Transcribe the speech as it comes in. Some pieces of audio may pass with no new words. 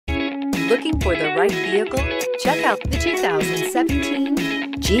Looking for the right vehicle? Check out the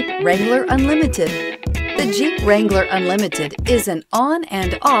 2017 Jeep Wrangler Unlimited. The Jeep Wrangler Unlimited is an on-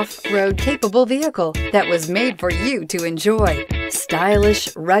 and off-road capable vehicle that was made for you to enjoy.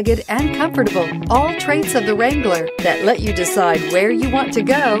 Stylish, rugged, and comfortable, all traits of the Wrangler that let you decide where you want to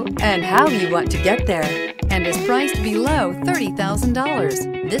go and how you want to get there, and is priced below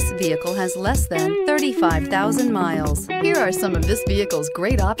 $30,000. This vehicle has less than 35,000 miles. Here are some of this vehicle's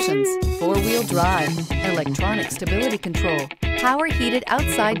great options: four-wheel drive, electronic stability control, power heated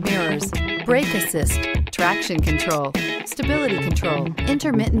outside mirrors, brake assist, traction control, stability control,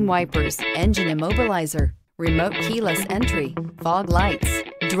 intermittent wipers, engine immobilizer, remote keyless entry, fog lights.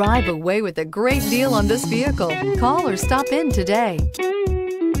 Drive away with a great deal on this vehicle. Call or stop in today.